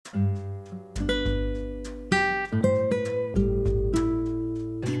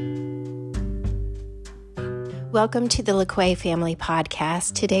Welcome to the LaQuay Family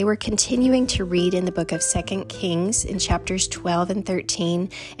Podcast. Today we're continuing to read in the book of 2 Kings in chapters 12 and 13,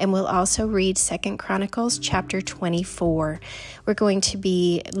 and we'll also read 2 Chronicles chapter 24. We're going to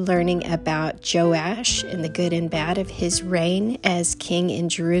be learning about Joash and the good and bad of his reign as king in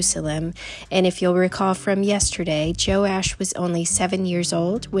Jerusalem. And if you'll recall from yesterday, Joash was only 7 years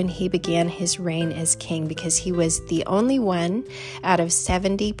old when he began his reign as king because he was the only one out of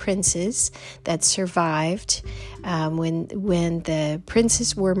 70 princes that survived when the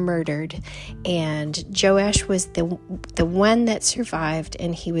princes were murdered, and Joash was the one that survived,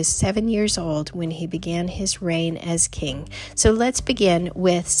 and he was 7 years old when he began his reign as king. So let's begin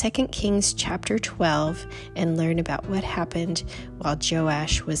with 2 Kings chapter 12 and learn about what happened while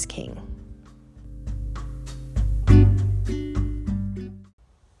Joash was king.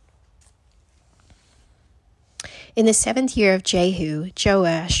 In the 7th year of Jehu,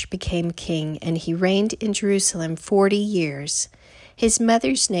 Joash became king, and he reigned in Jerusalem 40 years. His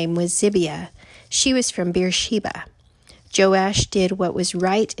mother's name was Zibiah. She was from Beersheba. Joash did what was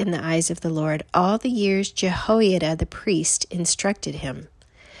right in the eyes of the Lord all the years Jehoiada the priest instructed him.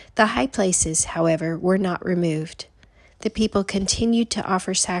 The high places, however, were not removed. The people continued to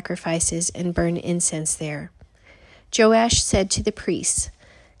offer sacrifices and burn incense there. Joash said to the priests,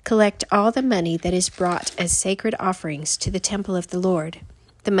 "Collect all the money that is brought as sacred offerings to the temple of the Lord,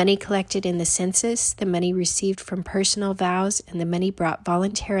 the money collected in the census, the money received from personal vows, and the money brought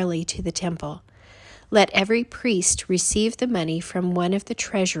voluntarily to the temple. Let every priest receive the money from one of the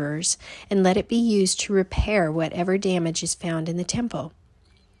treasurers, and let it be used to repair whatever damage is found in the temple."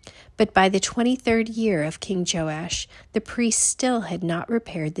 But by the 23rd year of King Joash, the priests still had not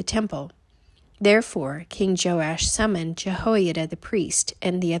repaired the temple. Therefore, King Joash summoned Jehoiada the priest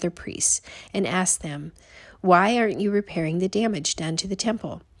and the other priests and asked them, "Why aren't you repairing the damage done to the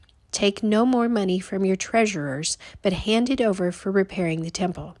temple? Take no more money from your treasurers, but hand it over for repairing the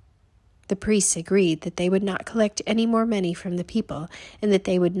temple." The priests agreed that they would not collect any more money from the people and that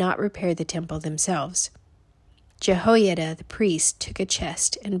they would not repair the temple themselves. Jehoiada the priest took a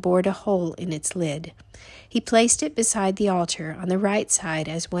chest and bored a hole in its lid. He placed it beside the altar on the right side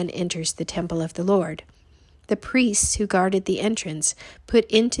as one enters the temple of the Lord. The priests who guarded the entrance put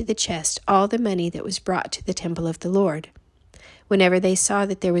into the chest all the money that was brought to the temple of the Lord. Whenever they saw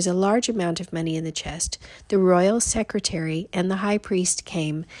that there was a large amount of money in the chest, the royal secretary and the high priest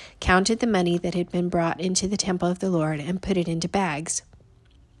came, counted the money that had been brought into the temple of the Lord, and put it into bags.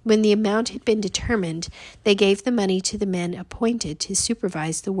 When the amount had been determined, they gave the money to the men appointed to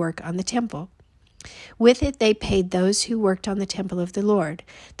supervise the work on the temple. With it they paid those who worked on the temple of the Lord,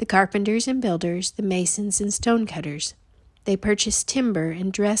 the carpenters and builders, the masons and stonecutters. They purchased timber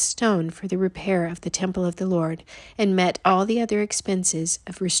and dressed stone for the repair of the temple of the Lord, and met all the other expenses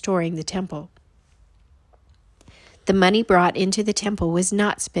of restoring the temple. The money brought into the temple was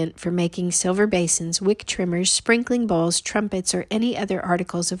not spent for making silver basins, wick trimmers, sprinkling bowls, trumpets, or any other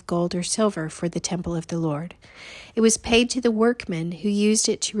articles of gold or silver for the temple of the Lord. It was paid to the workmen who used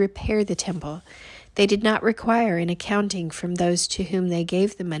it to repair the temple. They did not require an accounting from those to whom they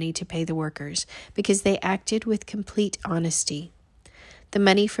gave the money to pay the workers, because they acted with complete honesty. The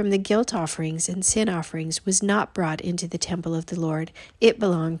money from the guilt offerings and sin offerings was not brought into the temple of the Lord. It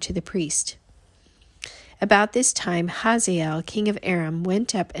belonged to the priest. About this time, Hazael, king of Aram,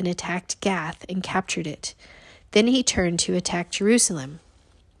 went up and attacked Gath and captured it. Then he turned to attack Jerusalem.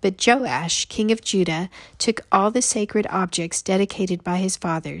 But Joash, king of Judah, took all the sacred objects dedicated by his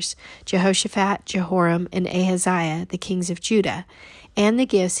fathers, Jehoshaphat, Jehoram, and Ahaziah, the kings of Judah, and the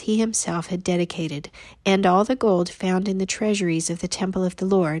gifts he himself had dedicated, and all the gold found in the treasuries of the temple of the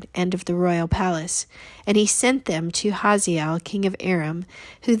Lord and of the royal palace, and he sent them to Hazael, king of Aram,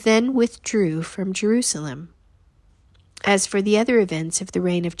 who then withdrew from Jerusalem. As for the other events of the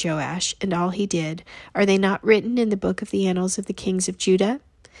reign of Joash and all he did, are they not written in the book of the annals of the kings of Judah?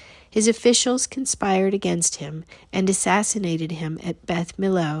 His officials conspired against him and assassinated him at Beth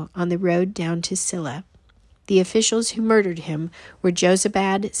Millo on the road down to Silla. The officials who murdered him were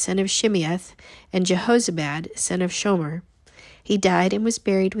Jozabad, son of Shimeath, and Jehozabad, son of Shomer. He died and was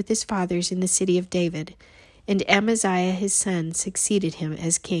buried with his fathers in the city of David, and Amaziah his son succeeded him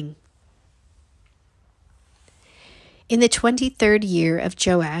as king. In the 23rd year of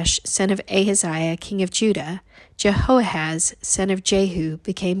Joash, son of Ahaziah, king of Judah, Jehoahaz, son of Jehu,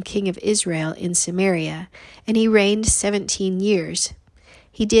 became king of Israel in Samaria, and he reigned 17 years.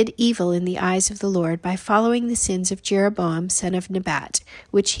 He did evil in the eyes of the Lord by following the sins of Jeroboam, son of Nebat,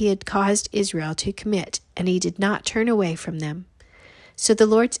 which he had caused Israel to commit, and he did not turn away from them. So the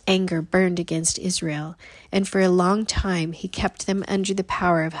Lord's anger burned against Israel, and for a long time he kept them under the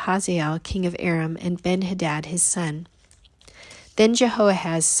power of Hazael king of Aram and Ben-Hadad his son. Then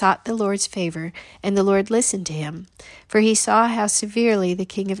Jehoahaz sought the Lord's favor, and the Lord listened to him, for he saw how severely the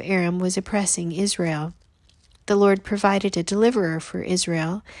king of Aram was oppressing Israel. The Lord provided a deliverer for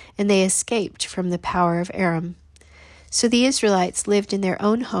Israel, and they escaped from the power of Aram. So the Israelites lived in their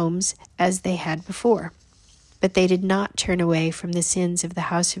own homes as they had before. But they did not turn away from the sins of the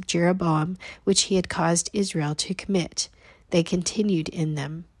house of Jeroboam, which he had caused Israel to commit. They continued in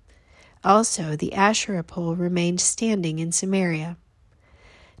them. Also the Asherah pole remained standing in Samaria.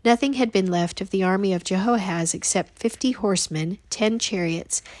 Nothing had been left of the army of Jehoahaz except 50 horsemen, 10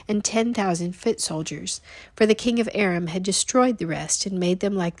 chariots, and 10,000 foot soldiers, for the king of Aram had destroyed the rest and made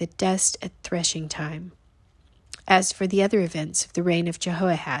them like the dust at threshing time. As for the other events of the reign of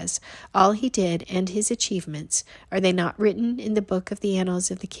Jehoahaz, all he did and his achievements, are they not written in the book of the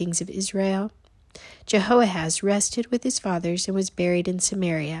annals of the kings of Israel? Jehoahaz rested with his fathers and was buried in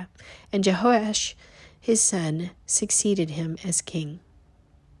Samaria, and Jehoash his son succeeded him as king.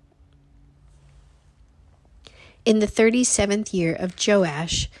 In the 37th year of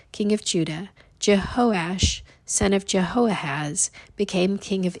Joash, king of Judah, Jehoash, son of Jehoahaz, became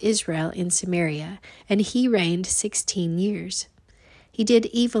king of Israel in Samaria, and he reigned 16 years. He did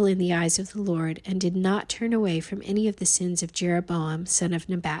evil in the eyes of the Lord, and did not turn away from any of the sins of Jeroboam, son of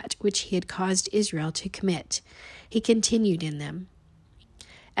Nebat, which he had caused Israel to commit. He continued in them.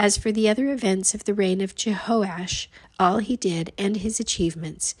 As for the other events of the reign of Jehoash, all he did and his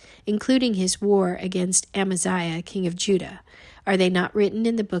achievements, including his war against Amaziah, king of Judah, are they not written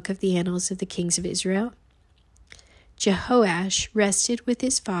in the book of the annals of the kings of Israel? Jehoash rested with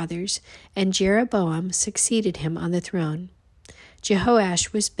his fathers, and Jeroboam succeeded him on the throne.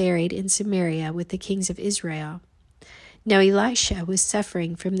 Jehoash was buried in Samaria with the kings of Israel. Now Elisha was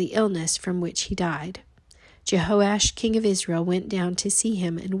suffering from the illness from which he died. Jehoash, king of Israel, went down to see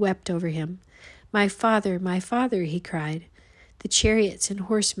him and wept over him. My father, he cried, the chariots and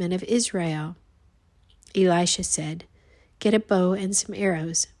horsemen of Israel. Elisha said, Get a bow and some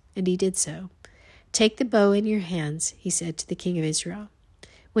arrows, and he did so. Take the bow in your hands, he said to the king of Israel.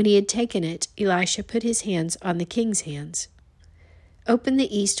 When he had taken it, Elisha put his hands on the king's hands. Open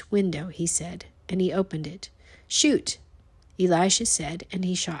the east window, he said, and he opened it. Shoot, Elisha said, and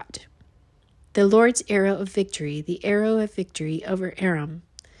he shot. The Lord's arrow of victory, the arrow of victory over Aram,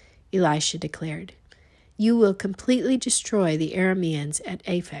 Elisha declared. You will completely destroy the Arameans at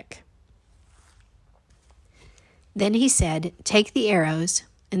Aphek. Then he said, Take the arrows,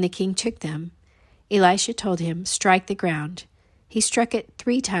 and the king took them. Elisha told him, Strike the ground. He struck it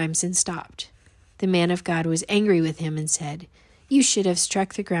 3 times and stopped. The man of God was angry with him and said, You should have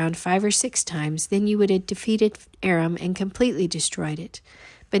struck the ground 5 or 6 times, then you would have defeated Aram and completely destroyed it.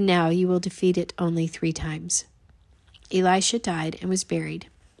 But now you will defeat it only 3 times. Elisha died and was buried.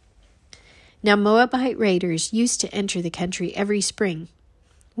 Now Moabite raiders used to enter the country every spring.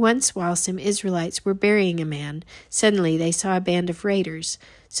 Once, while some Israelites were burying a man, suddenly they saw a band of raiders,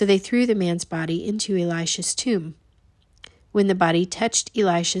 so they threw the man's body into Elisha's tomb. When the body touched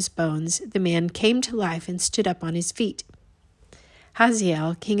Elisha's bones, the man came to life and stood up on his feet.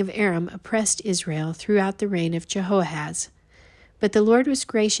 Hazael, king of Aram, oppressed Israel throughout the reign of Jehoahaz. But the Lord was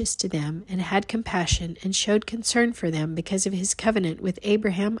gracious to them and had compassion and showed concern for them because of his covenant with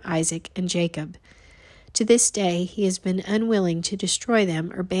Abraham, Isaac, and Jacob. To this day he has been unwilling to destroy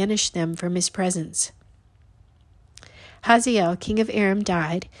them or banish them from his presence. Hazael, king of Aram,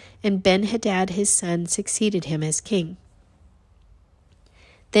 died, and Ben-Hadad his son succeeded him as king.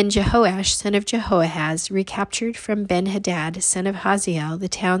 Then Jehoash, son of Jehoahaz, recaptured from Ben-Hadad, son of Hazael, the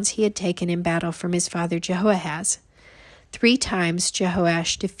towns he had taken in battle from his father Jehoahaz. 3 times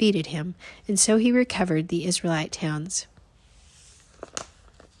Jehoash defeated him, and so he recovered the Israelite towns.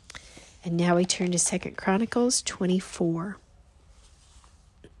 And now we turn to 2 Chronicles 24.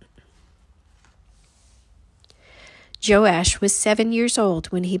 Joash was 7 years old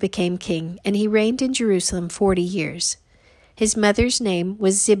when he became king, and he reigned in Jerusalem 40 years. His mother's name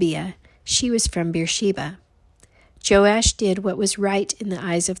was Zibiah. She was from Beersheba. Joash did what was right in the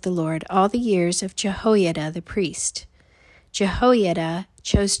eyes of the Lord all the years of Jehoiada the priest. Jehoiada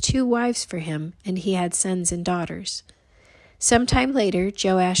chose 2 wives for him, and he had sons and daughters. Sometime later,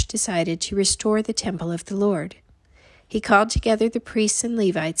 Joash decided to restore the temple of the Lord. He called together the priests and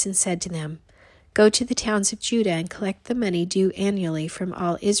Levites and said to them, Go to the towns of Judah and collect the money due annually from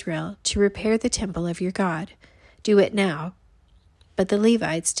all Israel to repair the temple of your God. Do it now. But the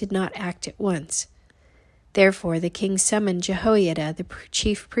Levites did not act at once. Therefore the king summoned Jehoiada the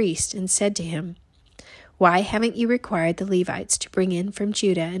chief priest and said to him, Why haven't you required the Levites to bring in from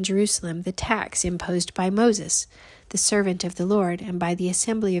Judah and Jerusalem the tax imposed by Moses, the servant of the Lord, and by the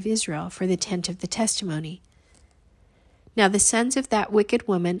assembly of Israel for the tent of the testimony?" Now the sons of that wicked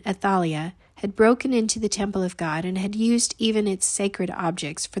woman, Athaliah, had broken into the temple of God and had used even its sacred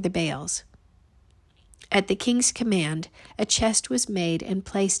objects for the Baals. At the king's command, a chest was made and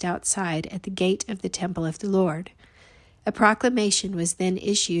placed outside at the gate of the temple of the Lord. A proclamation was then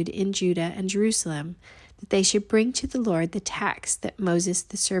issued in Judah and Jerusalem that they should bring to the Lord the tax that Moses,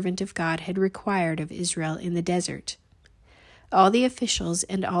 the servant of God, had required of Israel in the desert. All the officials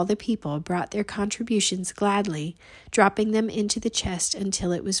and all the people brought their contributions gladly, dropping them into the chest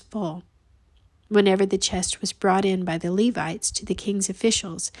until it was full. Whenever the chest was brought in by the Levites to the king's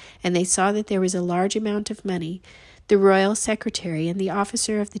officials, and they saw that there was a large amount of money, the royal secretary and the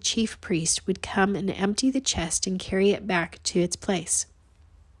officer of the chief priest would come and empty the chest and carry it back to its place.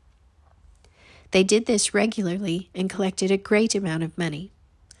 They did this regularly and collected a great amount of money.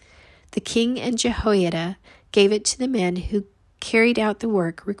 The king and Jehoiada gave it to the men who carried out the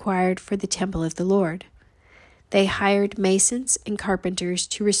work required for the temple of the Lord. They hired masons and carpenters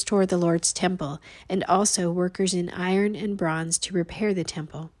to restore the Lord's temple, and also workers in iron and bronze to repair the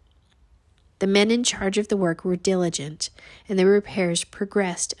temple. The men in charge of the work were diligent, and the repairs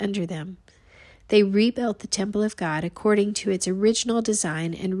progressed under them. They rebuilt the temple of God according to its original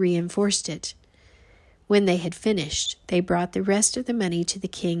design and reinforced it. When they had finished, they brought the rest of the money to the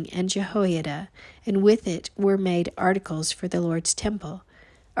king and Jehoiada, and with it were made articles for the Lord's temple,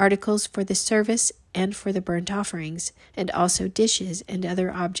 articles for the service and for the burnt offerings, and also dishes and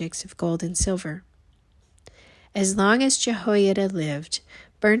other objects of gold and silver. As long as Jehoiada lived,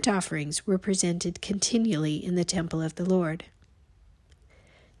 burnt offerings were presented continually in the temple of the Lord.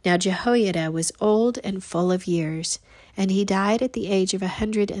 Now Jehoiada was old and full of years, and he died at the age of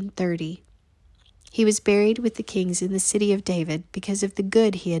 130. He was buried with the kings in the city of David because of the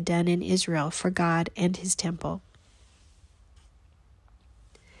good he had done in Israel for God and his temple.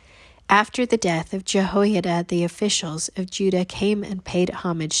 After the death of Jehoiada, the officials of Judah came and paid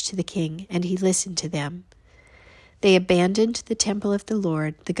homage to the king, and he listened to them. They abandoned the temple of the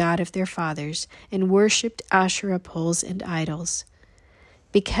Lord, the God of their fathers, and worshipped Asherah poles and idols.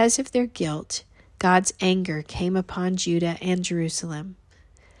 Because of their guilt, God's anger came upon Judah and Jerusalem.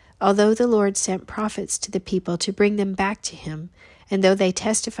 Although the Lord sent prophets to the people to bring them back to him, and though they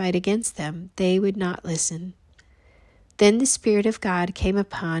testified against them, they would not listen. Then the Spirit of God came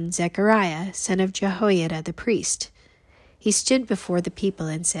upon Zechariah, son of Jehoiada the priest. He stood before the people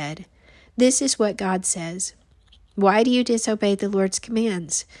and said, "This is what God says. Why do you disobey the Lord's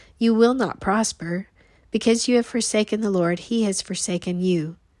commands? You will not prosper. Because you have forsaken the Lord, he has forsaken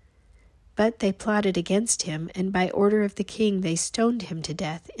you." But they plotted against him, and by order of the king they stoned him to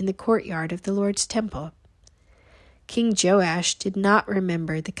death in the courtyard of the Lord's temple. King Joash did not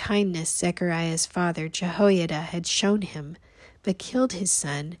remember the kindness Zechariah's father Jehoiada had shown him, but killed his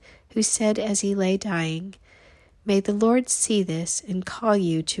son, who said as he lay dying, "May the Lord see this and call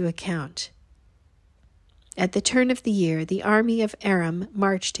you to account." At the turn of the year, the army of Aram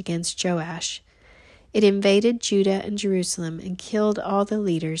marched against Joash. It invaded Judah and Jerusalem and killed all the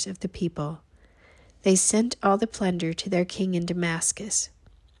leaders of the people. They sent all the plunder to their king in Damascus.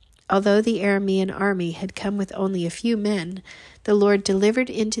 Although the Aramean army had come with only a few men, the Lord delivered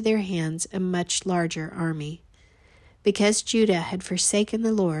into their hands a much larger army. Because Judah had forsaken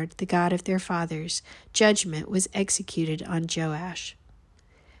the Lord, the God of their fathers, judgment was executed on Joash.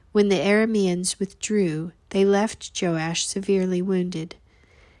 When the Arameans withdrew, they left Joash severely wounded.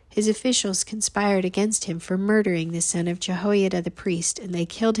 His officials conspired against him for murdering the son of Jehoiada the priest, and they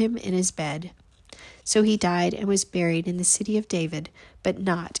killed him in his bed. So he died and was buried in the city of David, but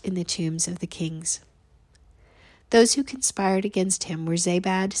not in the tombs of the kings. Those who conspired against him were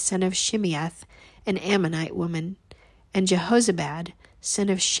Zabad, son of Shimeath, an Ammonite woman, and Jehozabad, son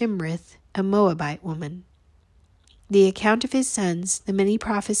of Shimrith, a Moabite woman. The account of his sons, the many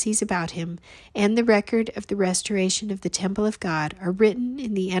prophecies about him, and the record of the restoration of the temple of God are written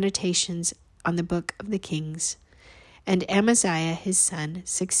in the annotations on the book of the kings. And Amaziah his son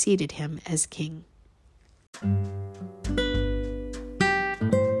succeeded him as king.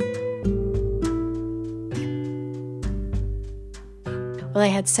 Well, I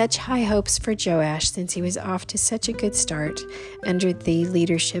had such high hopes for Joash since he was off to such a good start under the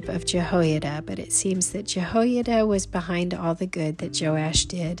leadership of Jehoiada, but it seems that Jehoiada was behind all the good that Joash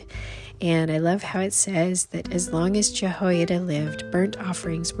did. And I love how it says that as long as Jehoiada lived, burnt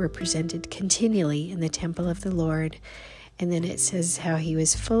offerings were presented continually in the temple of the Lord. And then it says how he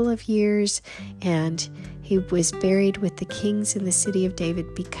was full of years, and he was buried with the kings in the city of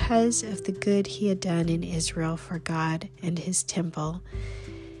David because of the good he had done in Israel for God and his temple.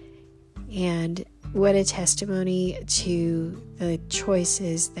 And what a testimony to the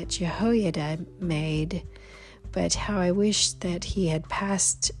choices that Jehoiada made, but how I wish that he had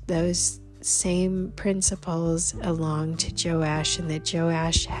passed those same principles along to Joash, and that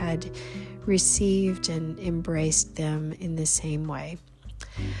Joash had received and embraced them in the same way.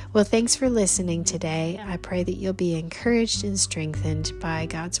 Well, thanks for listening today. I pray that you'll be encouraged and strengthened by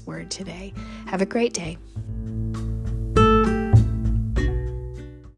God's word today. Have a great day.